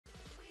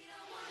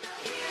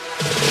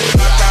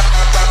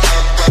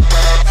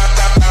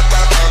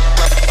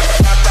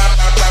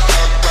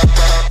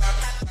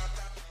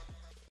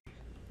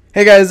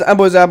Hey guys, I'm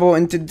PoisonousApple,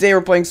 and today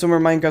we're playing some more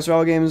Minecraft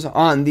survival games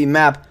on the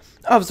map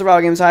of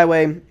Survival Games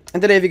Highway.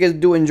 And today, if you guys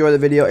do enjoy the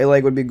video, a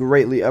like would be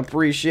greatly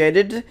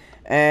appreciated.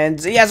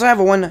 And yeah, so I have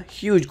one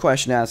huge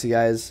question to ask you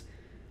guys,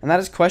 and that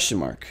is question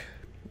mark.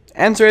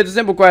 Answer it. It's a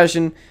simple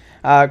question.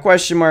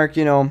 Question mark,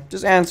 you know,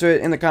 just answer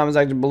it in the comment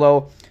section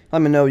below.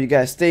 Let me know what you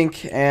guys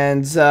think.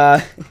 And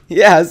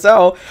yeah,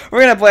 so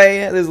we're gonna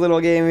play this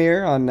little game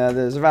here on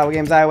the Survival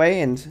Games Highway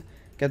and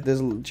get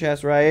this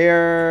chest right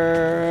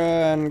here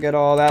and get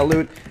all that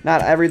loot.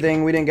 Not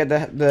everything. We didn't get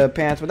the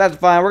pants, but that's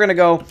fine. We're gonna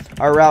go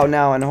our route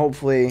now and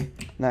hopefully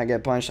not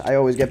get punched. I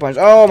always get punched.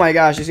 Oh my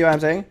gosh, you see what I'm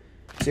saying?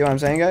 See what I'm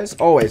saying, guys?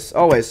 Always,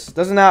 always.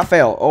 Does not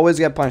fail. Always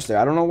get punched there.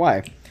 I don't know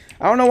why.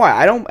 I don't know why.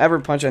 I don't ever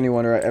punch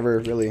anyone or ever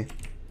really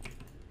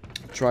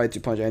try to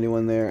punch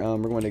anyone there.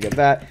 We're going to get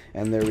that,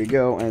 and there we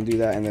go, and do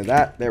that, and then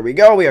that. There we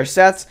go. We are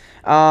set.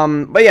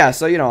 But yeah,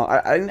 so you know,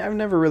 I've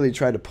never really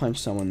tried to punch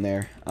someone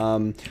there.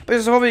 But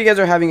so hopefully you guys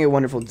are having a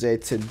wonderful day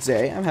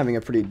today. I'm having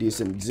a pretty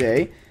decent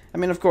day. I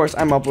mean, of course,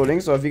 I'm uploading,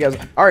 so if you guys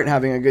aren't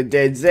having a good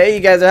day today,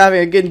 you guys are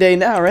having a good day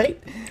now,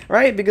 right?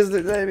 Right? Because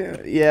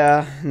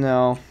yeah,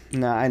 no,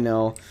 I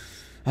know.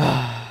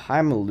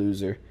 I'm a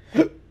loser.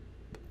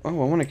 Oh, I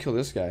want to kill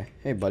this guy.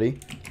 Hey, buddy.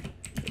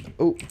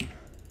 Oh,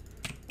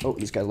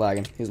 this guy's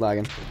lagging. He's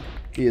lagging.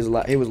 He was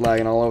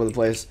lagging all over the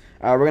place.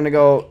 We're gonna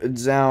go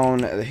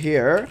down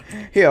here,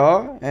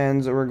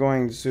 and we're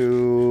going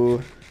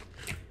to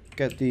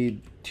get the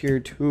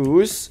tier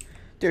 2s.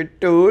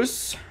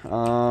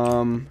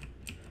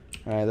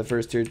 Alright, the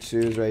first tier 2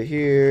 is right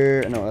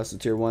here. No, that's the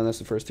tier 1. That's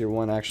the first tier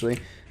 1, actually.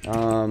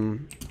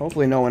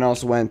 Hopefully no one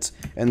else went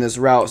in this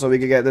route, so we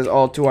could get this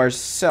all to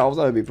ourselves.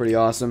 That would be pretty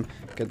awesome.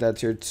 Get that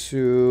tier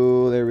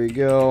 2. There we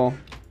go.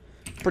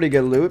 Pretty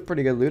good loot.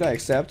 Pretty good loot. I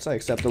accept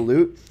the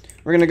loot.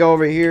 We're gonna go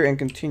over here and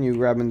continue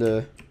grabbing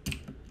the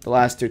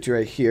last tier 2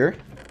 right here.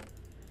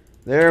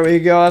 There we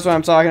go. That's what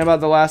I'm talking about.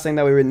 The last thing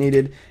that we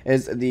needed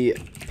is the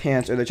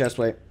pants or the chest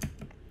plate.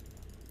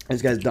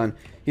 This guy's done.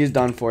 He's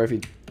done for if he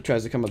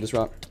tries to come up this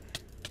route.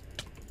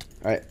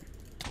 Alright.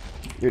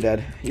 You're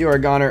dead. You are a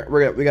goner.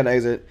 We gotta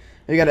exit.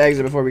 We gotta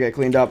exit before we get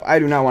cleaned up. I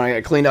do not want to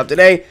get cleaned up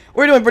today.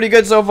 We're doing pretty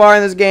good so far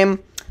in this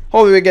game.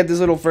 Hopefully we get this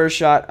little first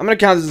shot. I'm gonna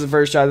count this as the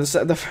first shot.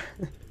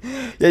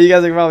 Yeah, you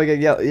guys are probably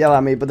gonna yell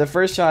at me, but the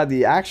first shot,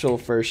 the actual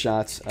first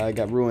shots,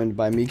 got ruined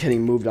by me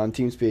getting moved on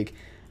TeamSpeak,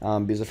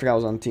 because I forgot I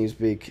was on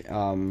TeamSpeak,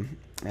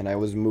 and I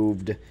was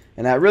moved,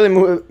 and that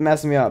really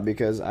messed me up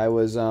because I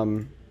was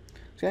getting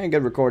a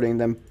good recording,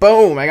 then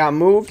boom, I got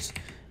moved,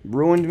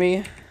 ruined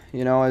me,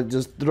 you know, it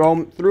just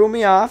threw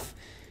me off.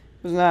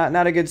 It was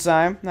not a good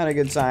sign, but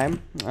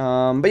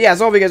yeah,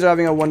 so hope you guys are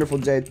having a wonderful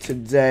day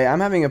today.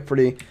 I'm having a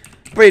pretty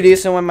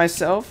decent one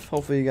myself.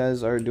 Hopefully you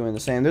guys are doing the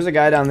same. There's a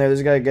guy down there.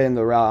 There's a guy getting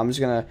the route. I'm just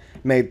gonna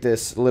make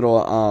this little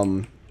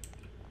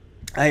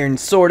iron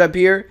sword up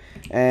here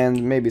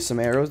and maybe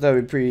some arrows. That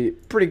would be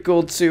pretty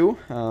cool too.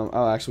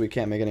 Oh, actually we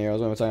can't make any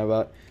arrows. What am I talking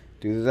about?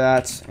 Do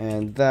that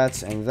and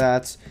that and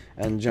that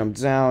and jump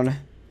down.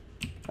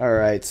 All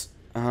right.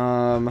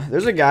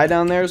 There's a guy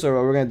down there. So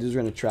what we're gonna do is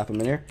we're gonna trap him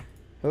in here.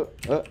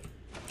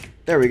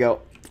 There we go.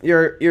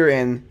 You're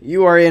in.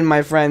 You are in,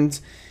 my friend.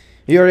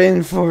 You're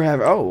in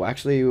forever. Oh,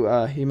 actually,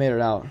 he made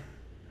it out.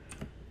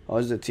 Oh,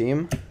 is it a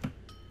team?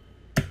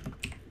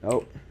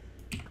 Nope.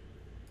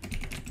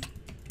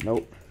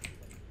 Nope.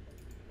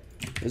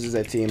 This is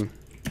a team.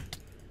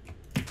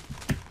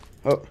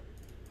 Oh,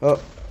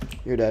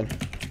 you're dead.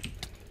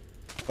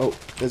 Oh,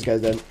 this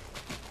guy's dead.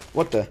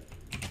 What the?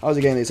 How's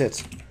he getting these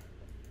hits?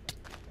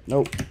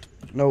 Nope.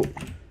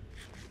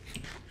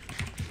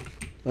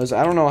 Listen,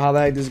 I don't know how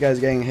the heck this guy's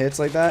getting hits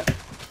like that.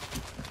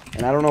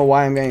 And I don't know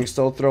why I'm getting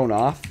so thrown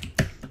off.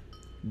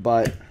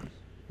 But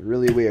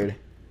really weird.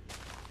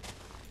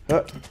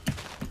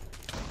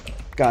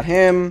 Got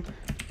him.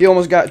 He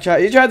almost got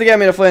he tried to get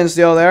me to flint and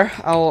steel there.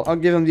 I'll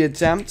give him the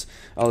attempt.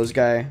 Oh, this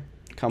guy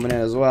coming in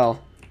as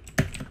well.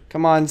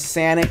 Come on,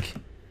 Sonic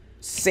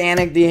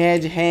the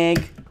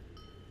Hedgehog.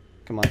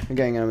 Come on, I'm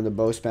getting him with the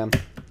bow spam.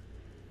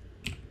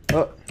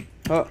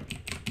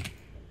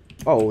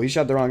 Oh, he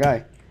shot the wrong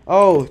guy.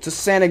 Oh, it's a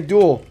Sonic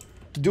duo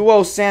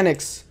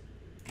Sonics.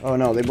 Oh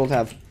no, they both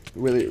have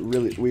really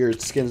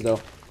weird skins though.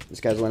 This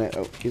guy's one hit.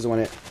 Oh, he's a one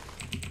hit.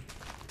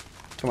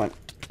 Come on.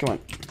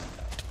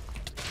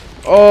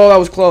 Oh, that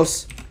was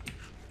close.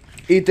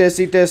 Eat this.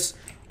 Woo!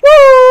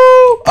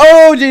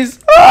 Oh,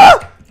 jeez.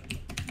 Ah!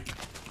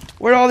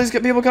 Where are all these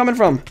people coming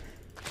from?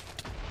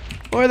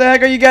 Where the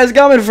heck are you guys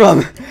coming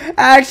from?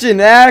 Action.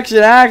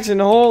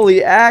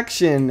 Holy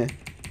action.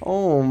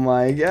 Oh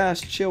my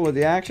gosh. Chill with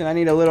the action. I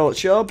need a little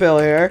chill pill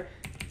here.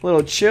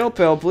 Little chill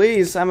pill,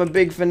 please. I'm a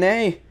big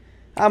fanay.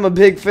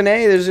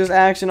 There's just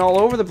action all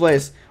over the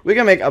place. We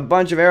can make a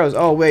bunch of arrows.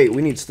 Oh, wait.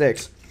 We need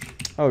sticks.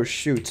 Oh,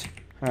 shoot.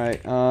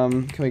 Alright.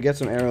 Can we get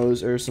some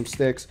arrows or some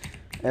sticks?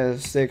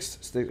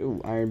 Sticks. Ooh,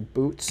 iron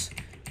boots.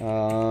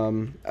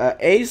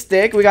 A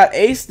stick. We got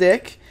a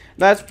stick.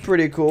 That's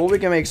pretty cool. We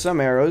can make some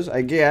arrows,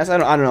 I guess. I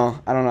don't know.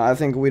 I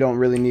think we don't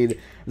really need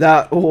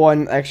that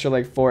one extra,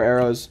 like, 4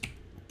 arrows.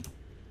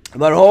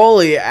 But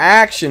holy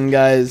action,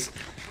 guys.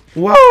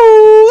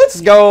 Whoa! Let's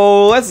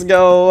go. Let's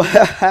go.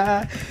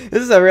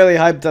 This is a really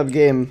hyped up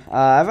game.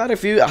 I've had a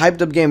few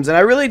hyped up games, and I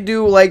really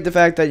do like the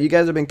fact that you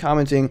guys have been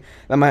commenting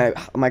that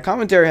my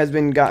commentary has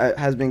been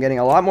getting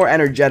a lot more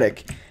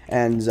energetic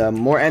and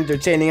more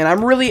entertaining, and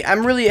I'm really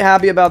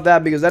happy about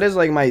that, because that is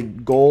like my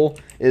goal,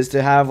 is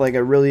to have like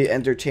a really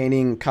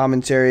entertaining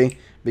commentary,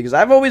 because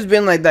I've always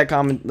been like that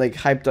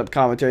hyped up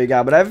commentary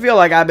guy, but I feel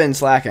like I've been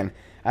slacking.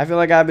 I feel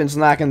like I've been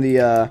slacking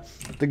the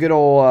good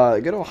old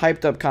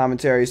hyped up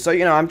commentary. So,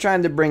 you know, I'm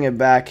trying to bring it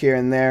back here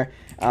and there.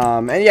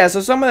 And yeah, so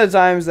some of the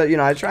times that, you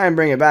know, I try and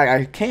bring it back,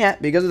 I can't,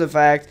 because of the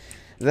fact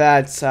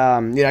that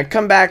you know, I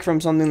come back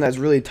from something that's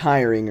really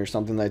tiring or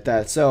something like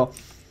that. So,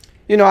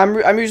 you know,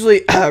 I'm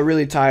usually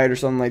really tired or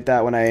something like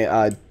that when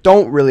I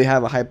don't really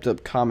have a hyped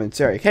up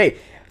commentary. Hey,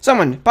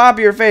 someone pop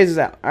your faces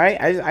out. All right,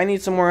 I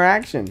need some more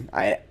action.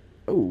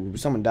 Oh,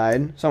 someone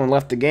died. Someone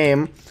left the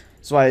game,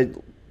 so I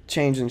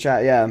changed in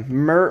chat. Yeah,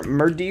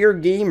 Murdeer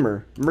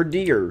Gamer.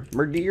 Murdeer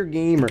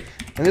Gamer.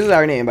 And this is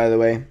our name, by the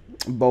way.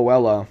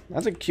 Boella.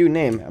 That's a cute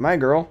name. Am I a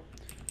girl?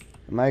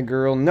 Am I a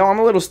girl? No, I'm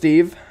a little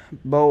Steve.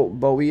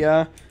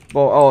 Boia.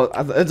 Oh,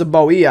 it's a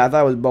Boia. I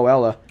thought it was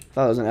Boella. I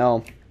thought it was an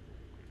L.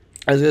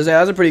 I was gonna say,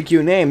 that's a pretty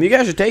cute name. You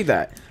guys should take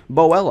that.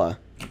 Boella.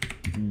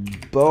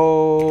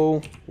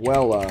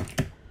 Boella.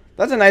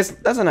 That's a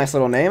nice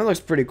little name. It looks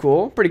pretty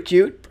cool. Pretty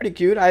cute.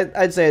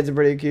 I'd say it's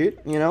pretty cute,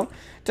 you know.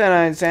 10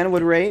 out of 10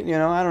 would rate, you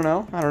know. I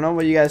don't know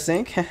what you guys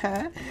think.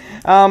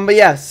 But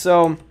yeah,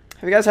 so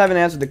if you guys haven't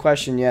answered the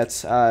question yet,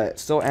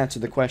 still answer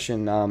the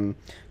question,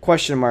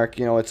 question mark,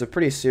 you know, it's a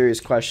pretty serious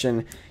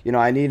question. You know,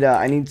 I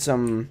need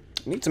some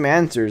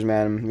answers,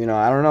 man. You know,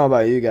 I don't know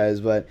about you guys,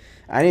 but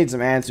I need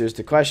some answers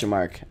to question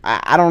mark.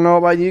 I don't know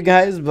about you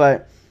guys,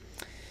 but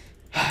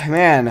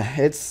man,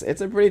 it's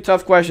a pretty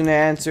tough question to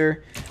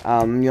answer.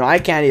 You know, I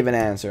can't even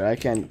answer. I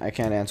can't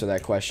answer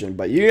that question,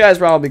 but you guys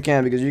probably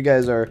can, because you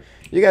guys are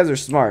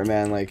smart,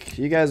 man. Like,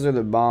 you guys are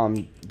the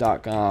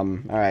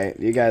bomb.com. All right,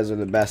 you guys are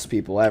the best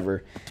people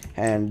ever.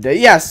 And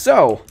yeah,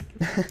 so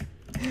I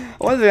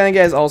want to thank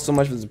you guys all so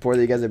much for the support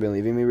that you guys have been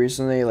leaving me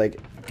recently.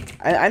 Like,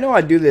 I know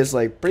I do this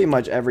like pretty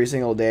much every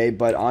single day,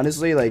 but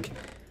honestly, like,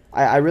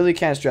 I really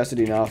can't stress it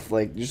enough.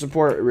 Like, your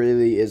support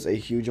really is a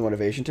huge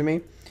motivation to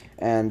me.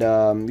 And,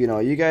 you know,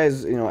 you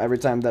guys, you know, every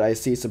time that I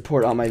see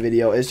support on my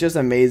video, it's just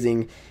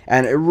amazing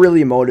and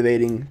really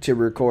motivating to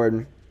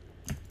record.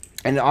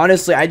 And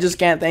honestly, I just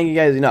can't thank you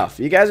guys enough.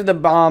 You guys are the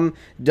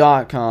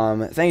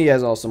bomb.com. Thank you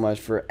guys all so much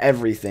for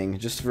everything.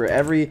 Just for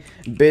every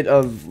bit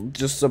of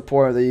just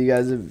support that you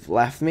guys have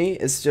left me.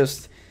 It's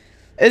just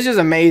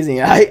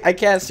amazing. I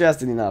can't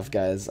stress it enough,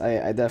 guys.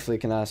 I definitely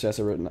cannot stress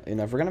it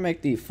enough. We're going to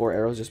make the 4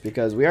 arrows just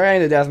because we are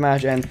in the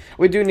deathmatch, and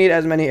we do need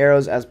as many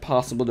arrows as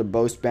possible to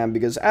bow spam,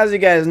 because as you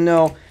guys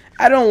know,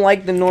 I don't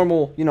like the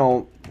normal, you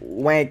know,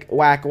 whack,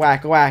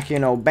 you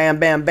know, bam,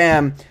 bam,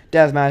 bam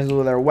deathmatches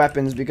with our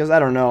weapons, because I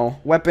don't know.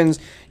 Weapons,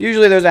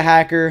 usually there's a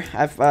hacker.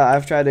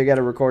 I've tried to get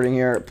a recording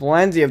here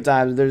plenty of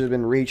times. There's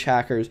been reach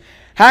hackers.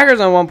 Hackers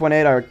on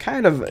 1.8 are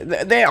kind of,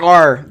 they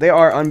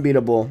are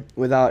unbeatable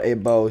without a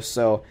bow,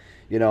 so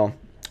you know,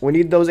 we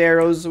need those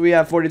arrows. We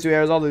have 42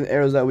 arrows, all the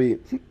arrows that we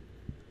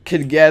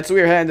could get. So we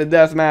are heading to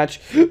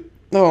deathmatch.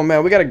 Oh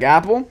man, we got a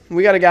gapple.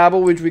 We got a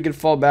gapple which we could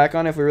fall back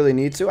on if we really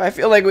need to. I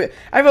feel like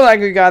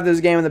we got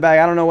this game in the bag.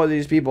 I don't know what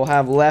these people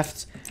have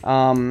left.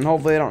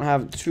 Hopefully they don't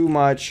have too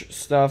much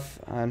stuff,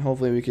 and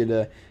hopefully we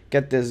could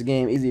get this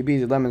game easy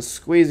peasy lemon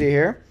squeezy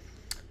here.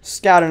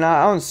 Scouting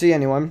out. I don't see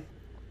anyone.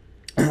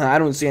 I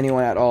don't see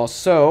anyone at all.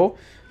 So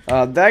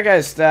that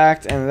guy's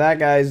stacked, and that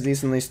guy's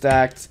decently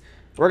stacked.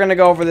 We're gonna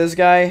go for this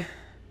guy.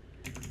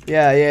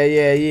 Yeah.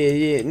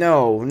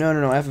 No.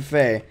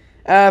 FFA.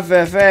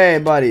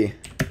 FFA, buddy.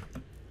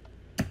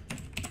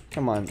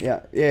 Come on.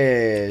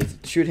 Yeah.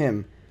 Shoot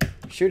him.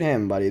 Shoot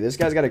him, buddy. This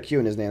guy's got a Q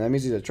in his name. That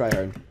means he's a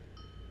tryhard.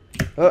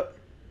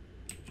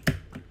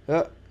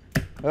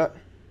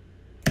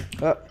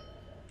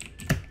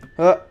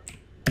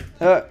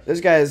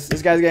 This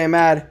guy's getting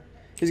mad.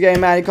 He's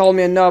getting mad. He called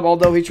me a nub,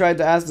 although he tried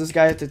to ask this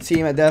guy to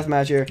team at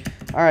deathmatch here.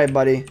 Alright,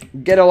 buddy.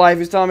 Get a life.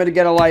 He's telling me to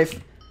get a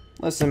life.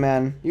 Listen,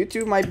 man. You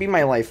two might be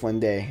my life one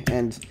day.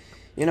 And,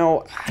 you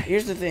know,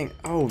 here's the thing.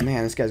 Oh,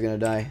 man. This guy's gonna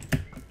die.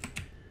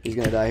 He's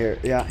gonna die here.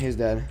 Yeah, he's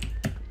dead.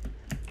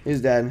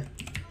 He's dead.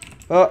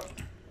 Oh,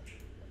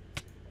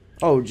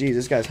 geez.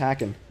 This guy's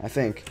hacking, I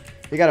think.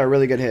 He got a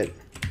really good hit.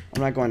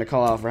 I'm not going to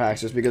call out for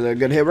hacks just because of a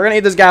good hit. We're gonna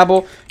eat this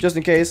gapple, just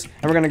in case.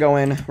 And we're gonna go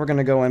in. We're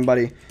gonna go in,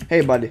 buddy.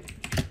 Hey, buddy.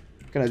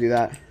 Gonna do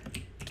that.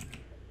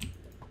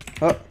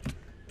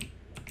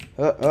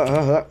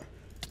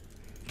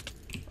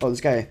 Oh,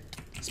 this guy.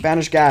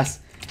 Spanish gas.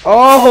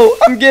 Oh,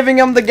 I'm giving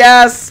him the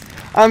gas.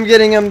 I'm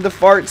getting him the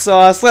fart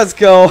sauce. Let's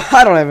go.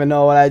 I don't even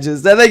know what I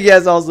just said. Thank you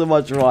guys all so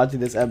much for watching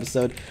this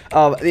episode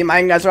of the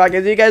Minecraft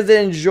Rockets. If you guys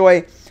did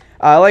enjoy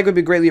like would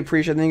be greatly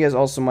appreciated. Thank you guys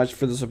all so much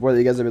for the support that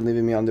you guys have been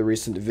leaving me on the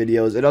recent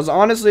videos. It has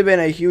honestly been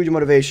a huge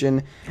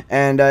motivation,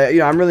 and you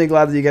know, I'm really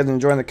glad that you guys are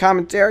enjoying the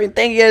commentary.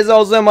 Thank you guys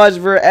all so much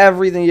for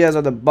everything you guys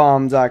at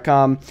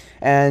thebomb.com.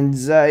 And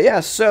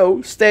yeah,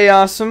 so stay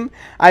awesome.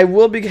 I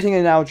will be getting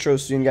an outro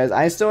soon, guys.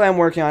 I still am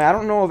working on it. I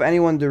don't know of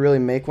anyone to really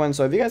make one,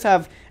 so if you guys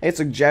have a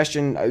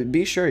suggestion,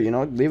 be sure, you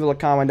know, leave a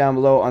comment down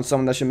below on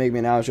someone that should make me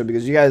an outro,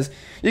 because you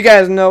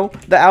guys know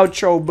the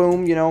outro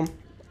boom, you know.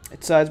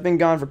 It's been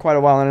gone for quite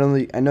a while,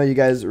 and I know you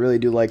guys really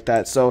do like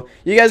that. So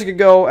you guys could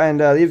go and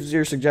leave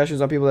your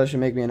suggestions on people that should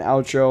make me an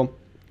outro.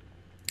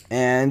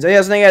 And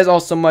yes, thank you guys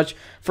all so much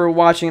for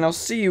watching, and I'll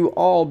see you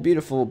all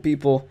beautiful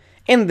people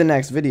in the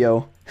next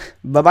video.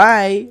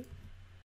 Bye-bye.